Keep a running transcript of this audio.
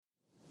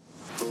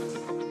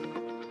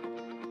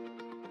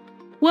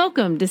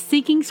Welcome to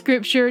Seeking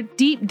Scripture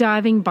Deep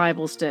Diving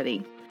Bible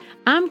Study.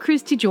 I'm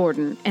Christy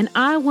Jordan, and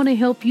I want to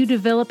help you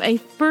develop a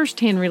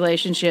first-hand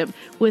relationship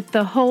with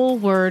the whole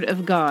Word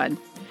of God.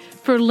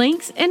 For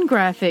links and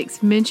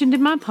graphics mentioned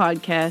in my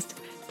podcast,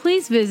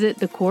 please visit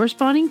the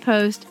corresponding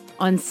post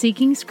on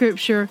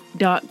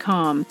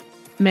seekingscripture.com.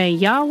 May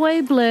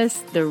Yahweh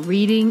bless the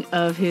reading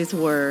of His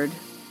Word.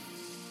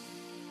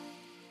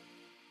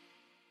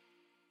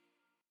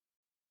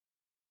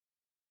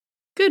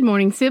 Good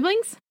morning,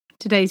 siblings.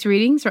 Today's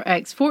readings are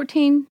Acts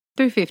 14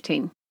 through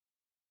 15.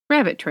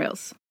 Rabbit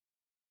trails.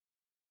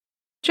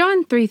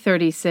 John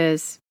 3:30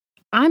 says,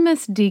 I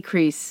must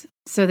decrease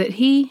so that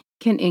He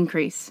can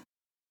increase.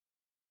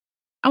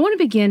 I want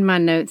to begin my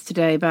notes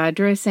today by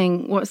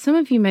addressing what some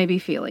of you may be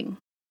feeling.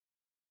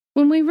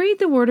 When we read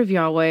the Word of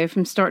Yahweh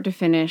from start to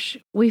finish,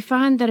 we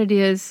find that it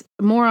is,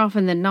 more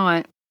often than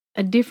not,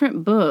 a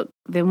different book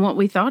than what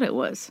we thought it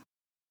was.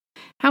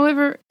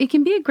 However, it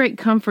can be a great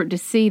comfort to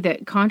see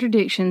that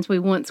contradictions we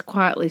once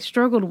quietly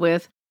struggled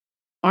with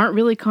aren't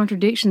really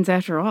contradictions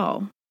after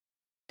all.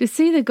 To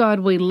see the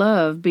God we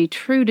love be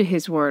true to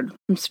His Word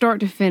from start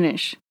to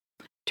finish,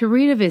 to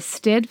read of His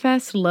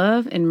steadfast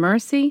love and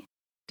mercy,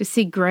 to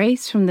see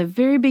grace from the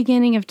very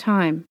beginning of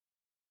time,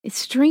 it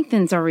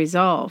strengthens our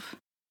resolve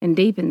and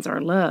deepens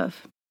our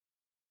love.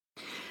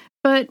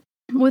 But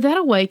with that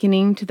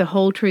awakening to the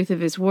whole truth of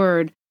His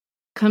Word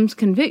comes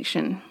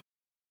conviction.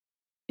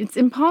 It's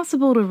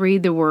impossible to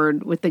read the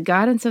Word with the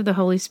guidance of the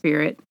Holy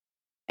Spirit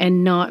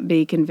and not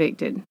be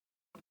convicted.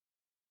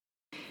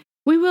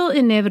 We will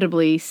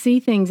inevitably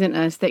see things in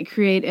us that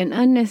create an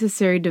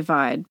unnecessary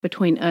divide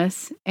between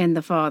us and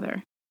the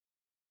Father.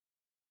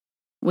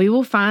 We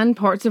will find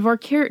parts of our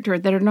character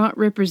that are not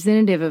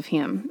representative of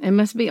Him and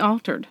must be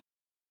altered.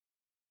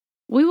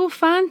 We will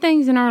find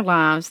things in our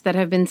lives that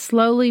have been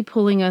slowly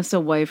pulling us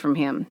away from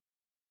Him,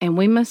 and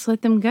we must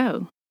let them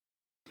go.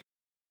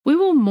 We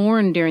will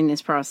mourn during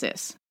this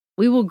process.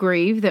 We will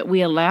grieve that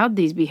we allowed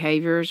these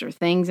behaviors or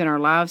things in our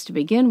lives to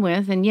begin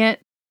with, and yet,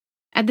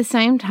 at the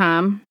same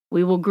time,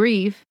 we will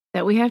grieve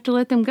that we have to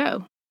let them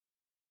go.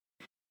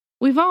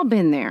 We've all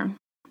been there,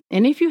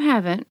 and if you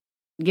haven't,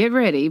 get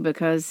ready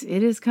because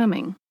it is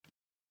coming.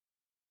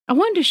 I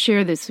wanted to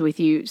share this with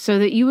you so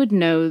that you would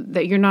know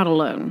that you're not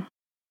alone.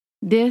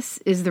 This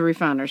is the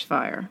refiner's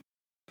fire.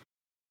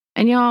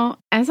 And y'all,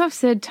 as I've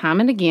said time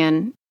and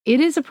again,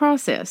 it is a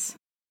process,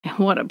 and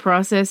what a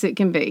process it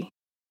can be.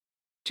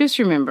 Just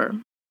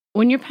remember,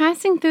 when you're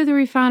passing through the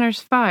refiner's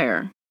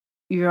fire,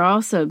 you're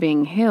also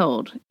being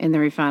held in the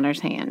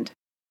refiner's hand.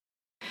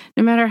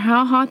 No matter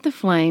how hot the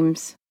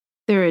flames,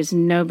 there is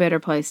no better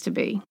place to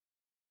be.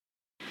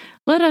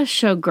 Let us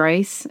show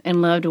grace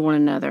and love to one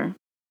another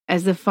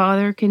as the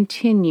Father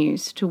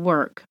continues to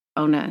work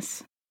on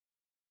us.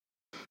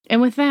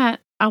 And with that,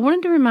 I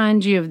wanted to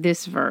remind you of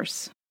this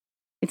verse.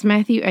 It's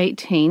Matthew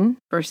 18,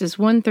 verses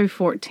 1 through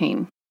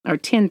 14, or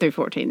 10 through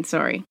 14,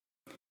 sorry.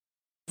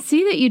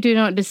 See that you do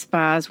not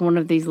despise one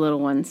of these little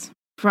ones,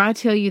 for I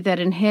tell you that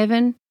in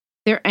heaven,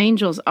 their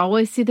angels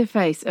always see the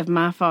face of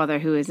my Father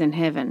who is in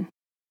heaven.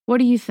 What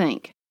do you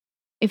think?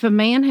 If a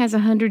man has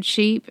 100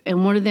 sheep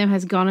and one of them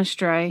has gone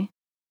astray,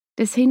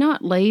 does he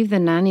not leave the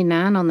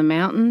 99 on the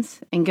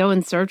mountains and go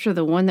in search of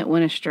the one that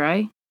went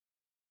astray?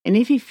 And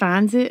if he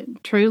finds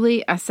it,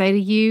 truly, I say to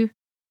you,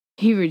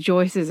 he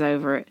rejoices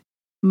over it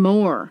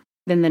more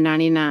than the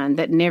 99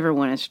 that never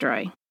went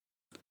astray.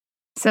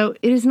 So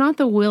it is not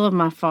the will of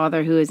my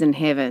Father who is in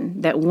heaven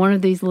that one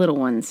of these little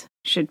ones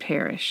should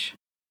perish.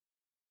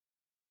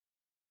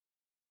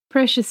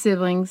 Precious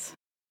siblings,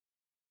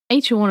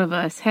 each one of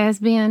us has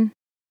been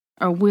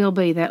or will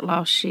be that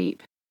lost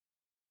sheep.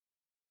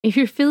 If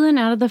you're feeling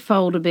out of the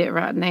fold a bit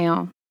right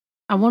now,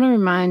 I want to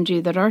remind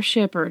you that our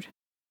shepherd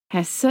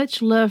has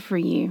such love for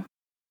you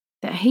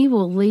that he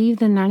will leave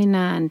the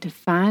 99 to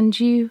find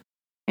you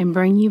and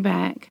bring you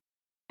back,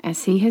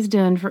 as he has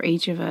done for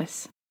each of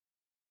us.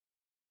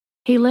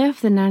 He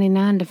left the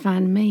 99 to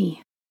find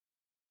me.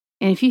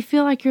 And if you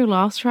feel like you're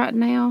lost right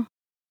now,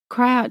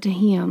 cry out to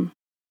him,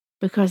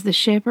 because the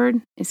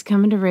shepherd is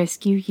coming to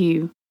rescue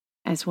you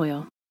as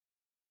well.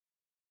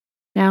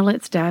 Now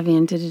let's dive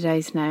into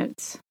today's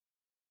notes.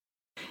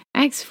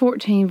 Acts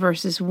 14,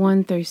 verses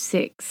 1 through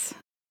 6.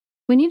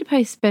 We need to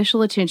pay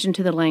special attention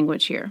to the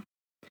language here.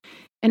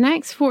 In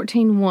Acts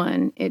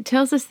 14:1, it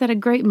tells us that a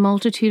great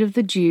multitude of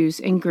the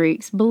Jews and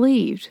Greeks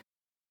believed.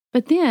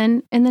 But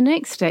then, in the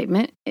next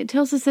statement, it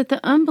tells us that the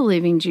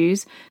unbelieving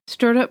Jews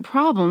stirred up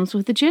problems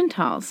with the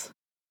Gentiles.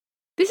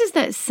 This is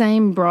that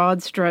same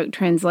broad-stroke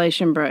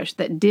translation brush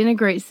that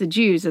denigrates the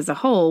Jews as a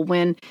whole,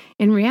 when,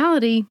 in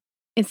reality,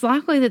 it's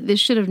likely that this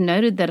should have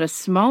noted that a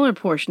smaller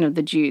portion of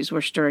the Jews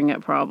were stirring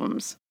up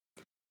problems.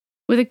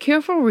 With a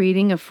careful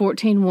reading of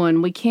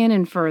 14:1, we can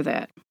infer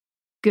that.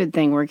 Good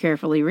thing we're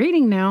carefully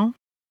reading now.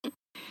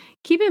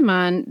 Keep in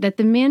mind that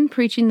the men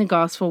preaching the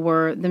gospel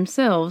were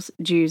themselves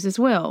Jews as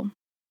well.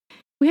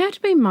 We have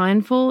to be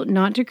mindful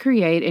not to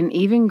create an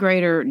even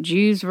greater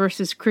Jews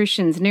versus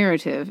Christians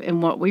narrative in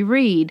what we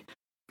read,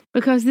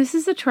 because this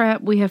is a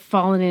trap we have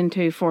fallen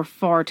into for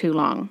far too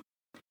long.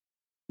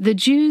 The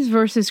Jews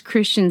versus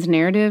Christians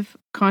narrative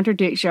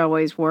contradicts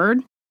Yahweh's word,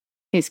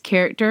 his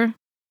character,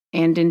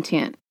 and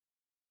intent.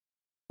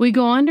 We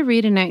go on to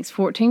read in Acts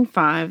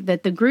 14:5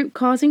 that the group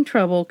causing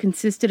trouble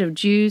consisted of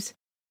Jews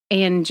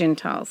and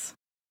Gentiles.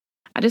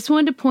 I just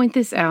wanted to point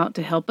this out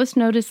to help us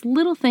notice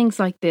little things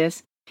like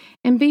this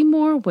and be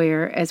more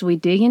aware as we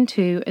dig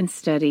into and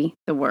study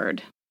the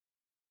Word.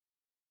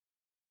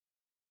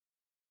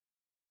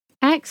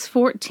 Acts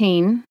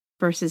 14,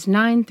 verses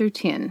 9 through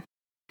 10.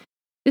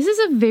 This is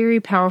a very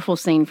powerful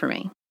scene for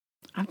me.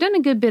 I've done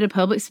a good bit of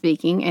public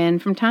speaking,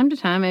 and from time to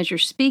time, as you're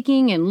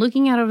speaking and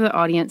looking out over the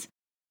audience,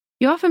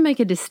 you often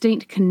make a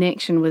distinct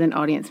connection with an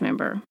audience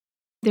member.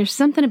 There's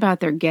something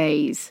about their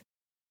gaze.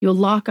 You'll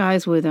lock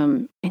eyes with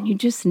them, and you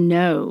just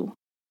know.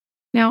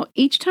 Now,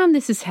 each time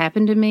this has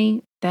happened to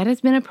me, that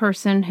has been a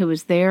person who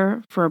was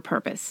there for a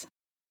purpose.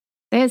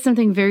 They had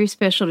something very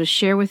special to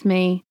share with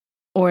me,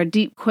 or a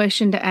deep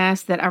question to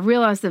ask that I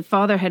realized the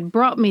Father had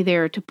brought me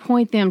there to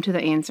point them to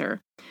the answer.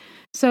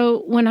 So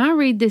when I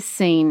read this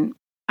scene,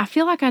 I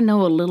feel like I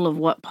know a little of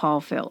what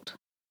Paul felt.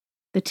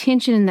 The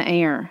tension in the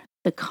air,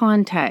 the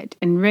contact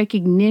and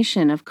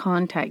recognition of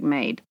contact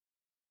made.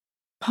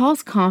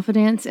 Paul's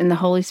confidence in the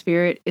Holy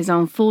Spirit is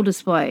on full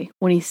display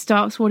when he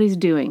stops what he's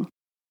doing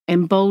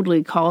and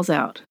boldly calls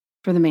out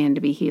for the man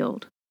to be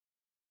healed.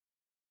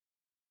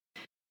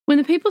 When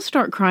the people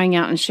start crying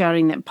out and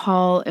shouting that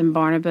Paul and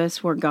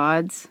Barnabas were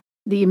gods,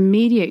 the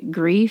immediate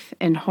grief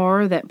and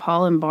horror that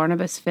Paul and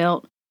Barnabas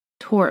felt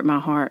tore at my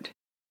heart.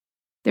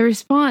 Their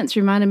response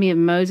reminded me of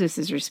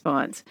Moses'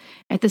 response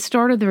at the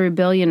start of the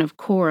rebellion of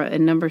Korah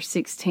in Numbers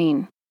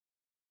 16.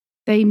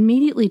 They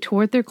immediately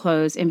tore at their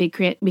clothes and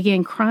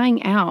began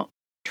crying out,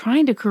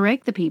 trying to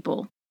correct the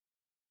people.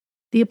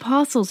 The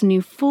apostles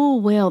knew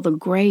full well the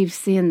grave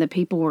sin the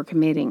people were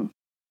committing,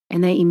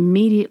 and they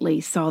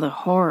immediately saw the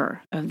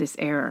horror of this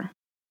error.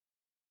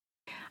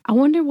 I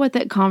wonder what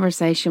that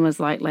conversation was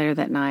like later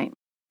that night,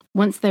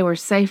 once they were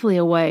safely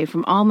away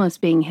from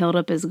almost being held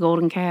up as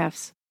golden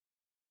calves.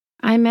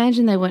 I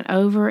imagine they went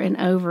over and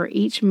over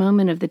each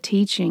moment of the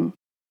teaching,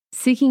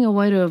 seeking a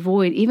way to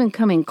avoid even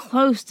coming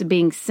close to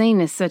being seen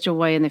as such a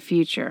way in the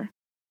future.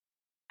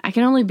 I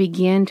can only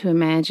begin to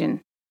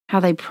imagine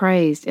how they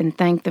praised and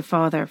thanked the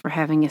Father for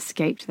having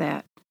escaped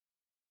that.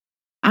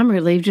 I'm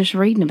relieved just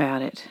reading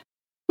about it.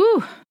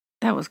 Whew,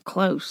 that was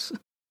close.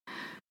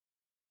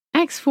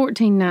 Acts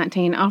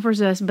 14:19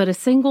 offers us but a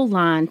single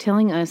line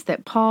telling us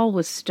that Paul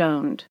was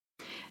stoned.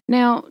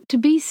 Now, to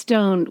be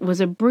stoned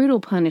was a brutal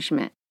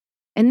punishment,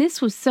 and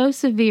this was so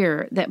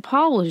severe that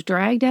Paul was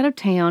dragged out of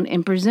town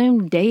and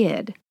presumed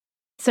dead.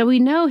 So we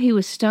know he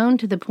was stoned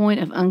to the point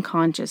of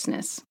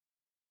unconsciousness.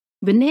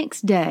 The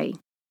next day,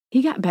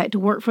 he got back to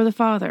work for the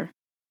Father,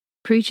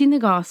 preaching the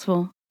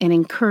gospel and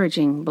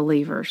encouraging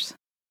believers.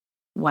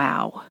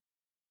 Wow.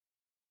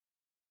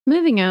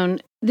 Moving on,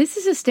 this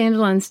is a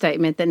standalone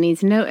statement that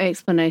needs no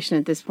explanation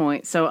at this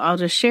point, so I'll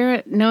just share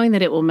it knowing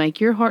that it will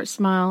make your heart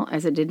smile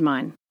as it did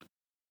mine.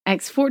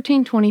 Acts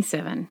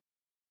 14:27.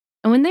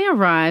 And when they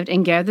arrived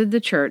and gathered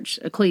the church,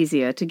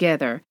 ecclesia,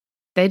 together,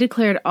 they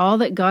declared all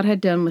that God had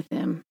done with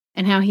them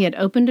and how he had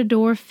opened a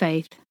door of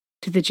faith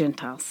to the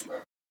Gentiles.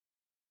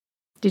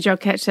 Did y'all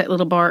catch that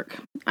little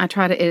bark? I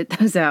try to edit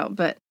those out,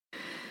 but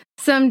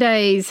some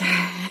days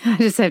I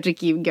just have to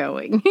keep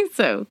going.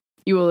 So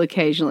you will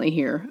occasionally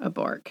hear a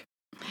bark.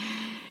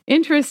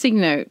 Interesting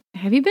note,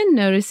 have you been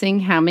noticing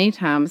how many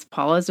times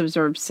Paul has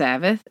observed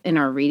Sabbath in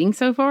our reading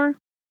so far?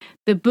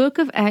 The book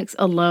of Acts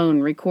alone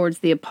records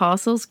the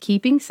apostles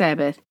keeping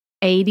Sabbath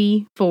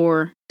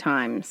 84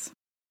 times.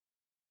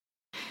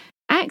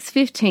 Acts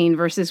 15,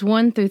 verses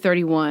 1 through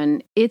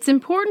 31, it's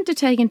important to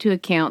take into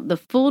account the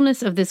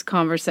fullness of this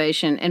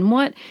conversation and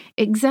what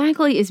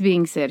exactly is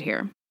being said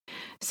here.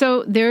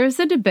 So there is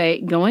a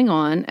debate going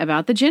on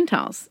about the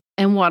Gentiles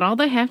and what all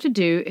they have to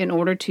do in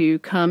order to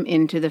come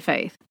into the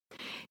faith.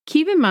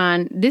 Keep in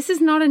mind, this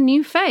is not a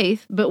new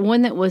faith, but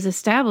one that was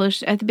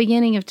established at the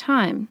beginning of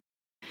time.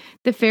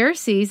 The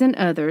Pharisees and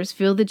others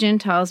feel the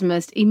Gentiles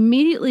must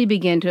immediately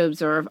begin to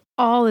observe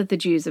all that the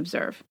Jews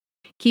observe,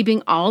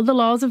 keeping all the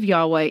laws of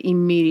Yahweh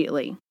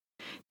immediately.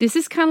 This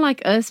is kind of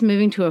like us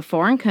moving to a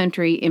foreign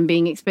country and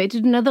being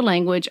expected to know the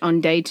language on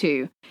day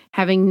 2,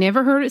 having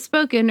never heard it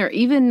spoken or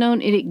even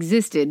known it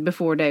existed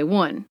before day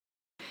 1.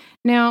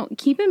 Now,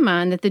 keep in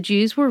mind that the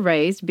Jews were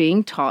raised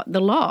being taught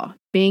the law,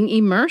 being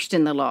immersed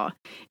in the law,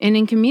 and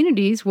in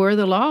communities where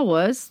the law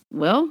was,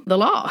 well, the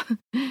law.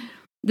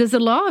 Does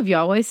the law of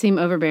Yahweh seem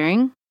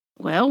overbearing?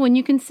 Well, when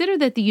you consider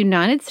that the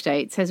United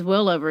States has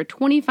well over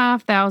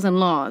 25,000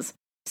 laws,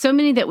 so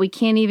many that we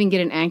can't even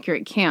get an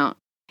accurate count,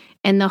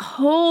 and the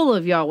whole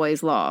of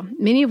Yahweh's law,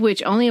 many of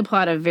which only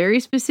apply to very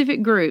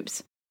specific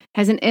groups,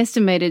 has an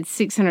estimated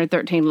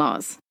 613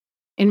 laws.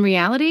 In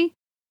reality,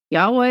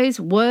 Yahweh's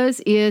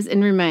was, is,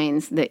 and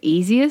remains the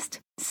easiest,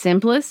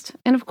 simplest,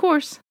 and of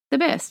course, the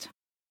best.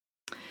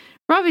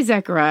 Ravi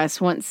Zacharias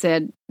once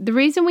said, "The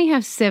reason we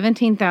have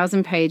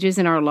 17,000 pages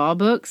in our law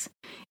books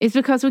is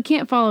because we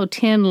can't follow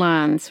 10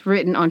 lines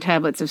written on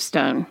tablets of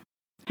stone."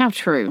 How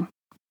true,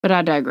 but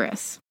I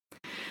digress.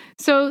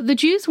 So the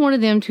Jews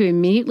wanted them to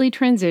immediately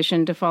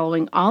transition to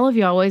following all of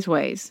Yahweh's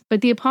ways, but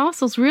the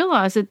apostles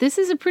realized that this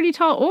is a pretty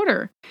tall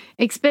order,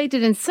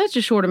 expected in such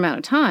a short amount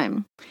of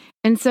time.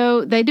 And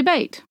so they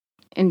debate.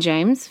 And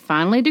James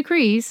finally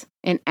decrees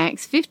in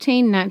Acts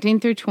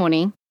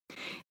 15:19-20,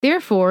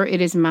 "Therefore it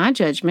is my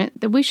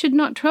judgment that we should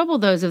not trouble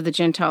those of the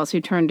Gentiles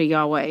who turn to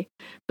Yahweh,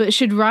 but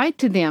should write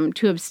to them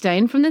to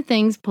abstain from the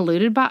things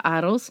polluted by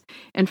idols,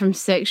 and from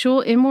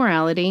sexual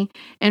immorality,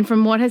 and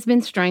from what has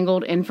been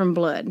strangled, and from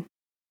blood."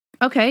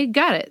 Okay,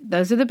 got it.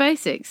 Those are the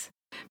basics.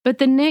 But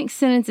the next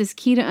sentence is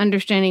key to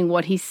understanding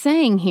what he's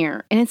saying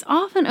here, and it's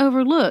often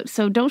overlooked,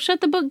 so don't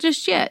shut the book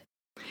just yet.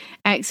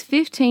 Acts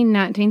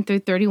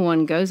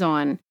 15:19-31 goes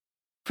on,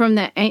 from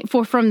the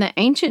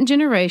ancient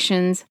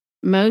generations,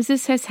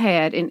 Moses has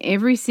had in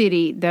every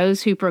city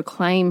those who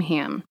proclaim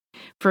him,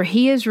 for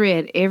he is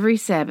read every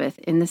Sabbath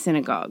in the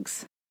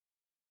synagogues."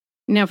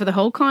 Now, for the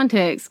whole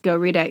context, go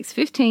read Acts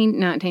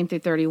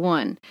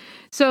 15:19-31.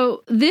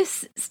 So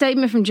this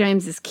statement from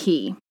James is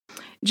key.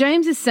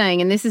 James is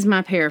saying, and this is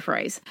my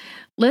paraphrase,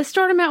 let's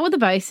start them out with the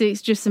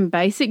basics, just some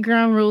basic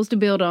ground rules to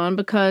build on,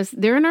 because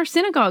they're in our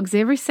synagogues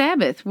every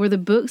Sabbath, where the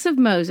books of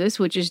Moses,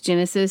 which is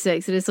Genesis,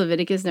 Exodus,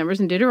 Leviticus, Numbers,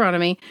 and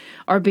Deuteronomy,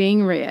 are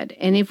being read.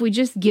 And if we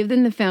just give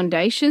them the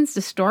foundations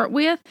to start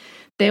with,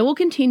 they will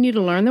continue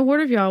to learn the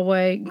word of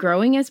Yahweh,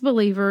 growing as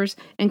believers,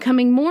 and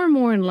coming more and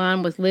more in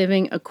line with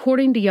living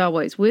according to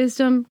Yahweh's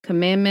wisdom,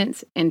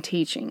 commandments, and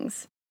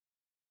teachings.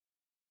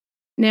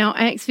 Now,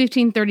 Acts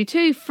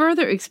 15:32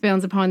 further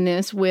expounds upon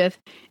this with,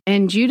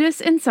 "And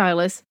Judas and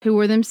Silas, who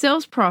were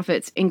themselves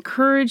prophets,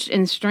 encouraged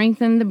and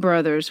strengthened the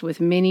brothers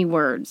with many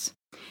words."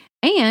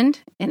 And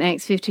in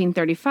Acts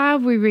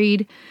 15:35 we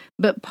read,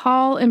 "But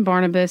Paul and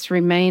Barnabas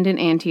remained in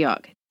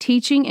Antioch,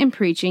 teaching and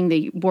preaching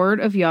the word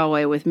of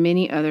Yahweh with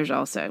many others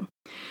also."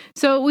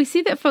 So we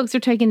see that folks are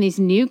taking these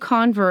new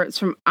converts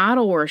from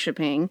idol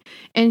worshiping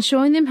and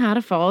showing them how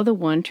to follow the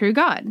one true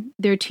God.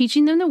 They're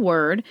teaching them the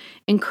word,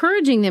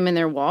 encouraging them in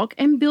their walk,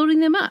 and building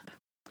them up.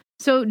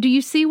 So do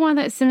you see why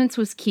that sentence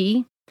was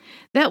key?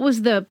 That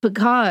was the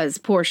because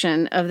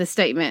portion of the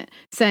statement,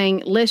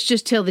 saying, let's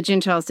just tell the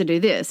Gentiles to do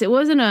this. It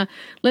wasn't a,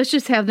 let's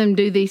just have them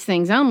do these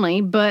things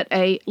only, but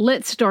a,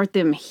 let's start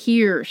them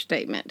here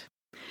statement.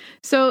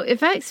 So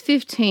if Acts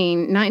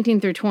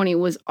 15:19-20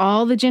 was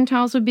all the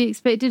Gentiles would be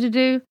expected to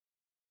do,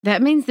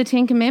 that means the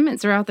 10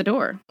 Commandments are out the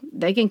door.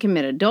 They can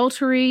commit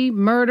adultery,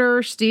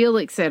 murder, steal,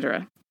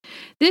 etc.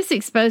 This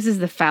exposes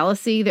the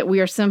fallacy that we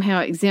are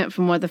somehow exempt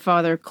from what the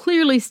Father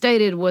clearly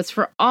stated was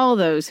for all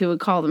those who would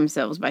call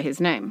themselves by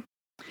his name.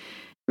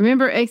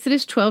 Remember,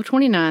 Exodus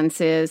 12:29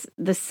 says,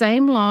 "The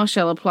same law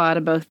shall apply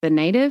to both the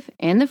native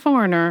and the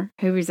foreigner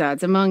who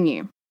resides among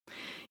you."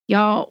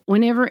 Y'all,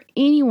 whenever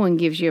anyone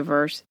gives you a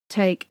verse,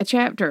 take a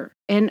chapter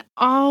and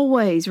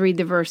always read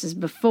the verses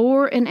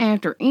before and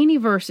after any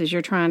verses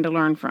you're trying to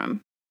learn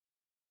from.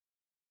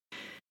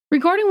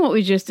 Regarding what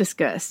we just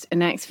discussed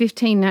in Acts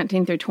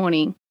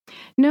 15:19-20,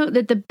 note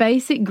that the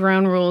basic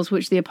ground rules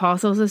which the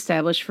apostles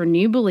established for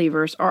new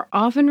believers are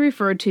often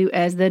referred to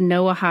as the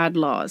Noahide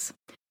laws,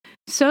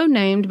 so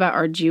named by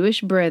our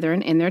Jewish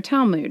brethren in their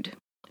Talmud.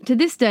 To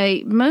this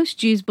day, most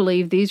Jews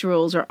believe these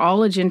rules are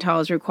all a Gentile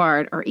is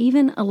required or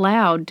even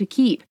allowed to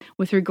keep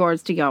with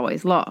regards to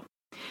Yahweh's law.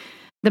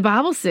 The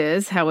Bible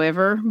says,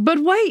 however, but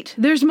wait,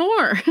 there's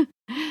more.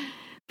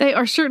 They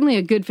are certainly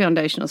a good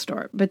foundational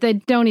start, but they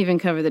don't even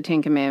cover the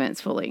 10 Commandments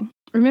fully.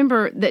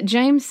 Remember that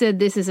James said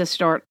this is a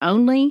start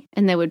only,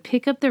 and they would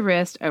pick up the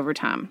rest over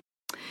time.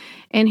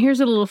 And here's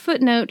a little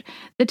footnote.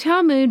 The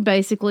Talmud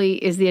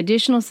basically is the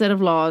additional set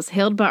of laws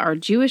held by our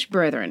Jewish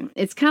brethren.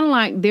 It's kind of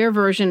like their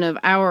version of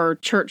our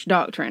church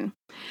doctrine.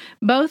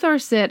 Both are a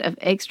set of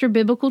extra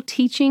biblical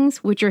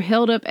teachings which are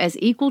held up as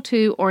equal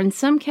to, or in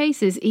some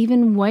cases,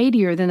 even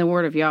weightier than the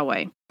word of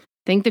Yahweh.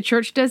 Think the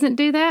church doesn't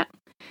do that?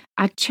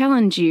 I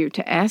challenge you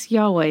to ask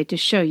Yahweh to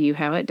show you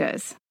how it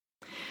does.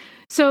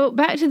 So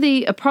back to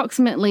the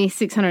approximately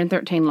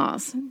 613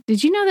 laws.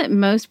 Did you know that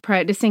most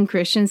practicing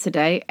Christians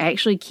today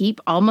actually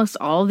keep almost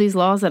all of these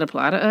laws that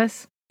apply to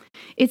us?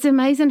 It's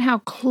amazing how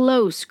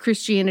close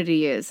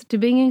Christianity is to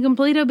being in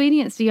complete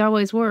obedience to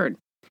Yahweh's word.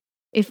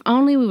 If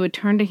only we would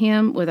turn to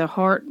him with a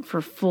heart for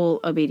full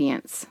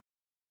obedience.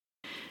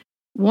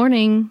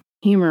 Warning,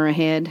 humor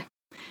ahead.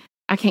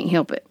 I can't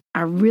help it.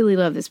 I really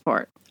love this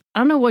part. I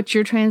don't know what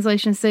your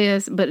translation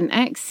says, but in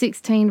Acts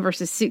 16,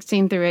 verses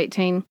 16 through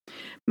 18,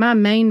 my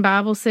main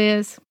Bible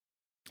says,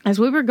 "As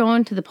we were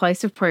going to the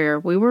place of prayer,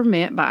 we were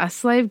met by a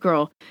slave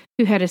girl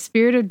who had a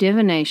spirit of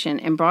divination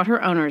and brought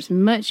her owners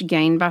much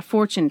gain by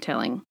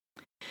fortune-telling.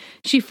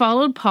 She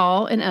followed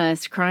Paul and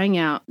us, crying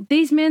out,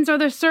 'These men are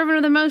the servant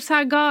of the Most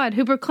High God,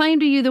 who proclaim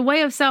to you the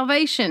way of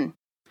salvation.'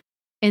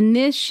 And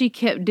this she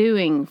kept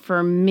doing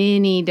for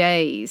many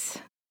days.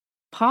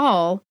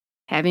 Paul,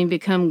 having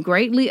become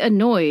greatly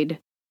annoyed,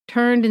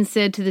 turned and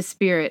said to the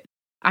spirit,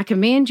 'I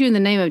command you in the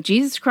name of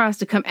Jesus Christ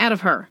to come out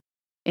of her.'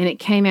 And it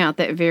came out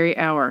that very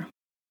hour."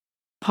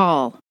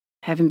 Paul,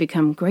 having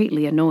become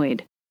greatly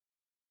annoyed.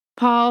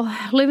 Paul,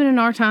 living in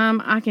our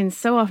time, I can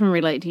so often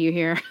relate to you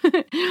here.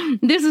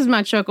 This is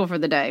my chuckle for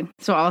the day,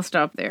 so I'll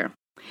stop there.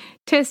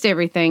 Test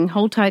everything,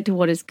 hold tight to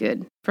what is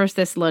good. 1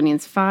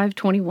 Thessalonians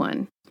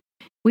 5:21.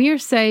 We are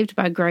saved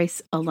by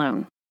grace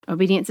alone.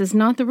 Obedience is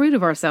not the root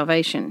of our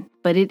salvation,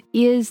 but it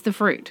is the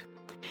fruit.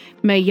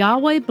 May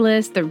Yahweh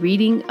bless the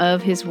reading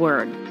of His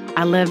Word.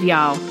 I love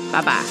y'all.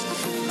 Bye-bye.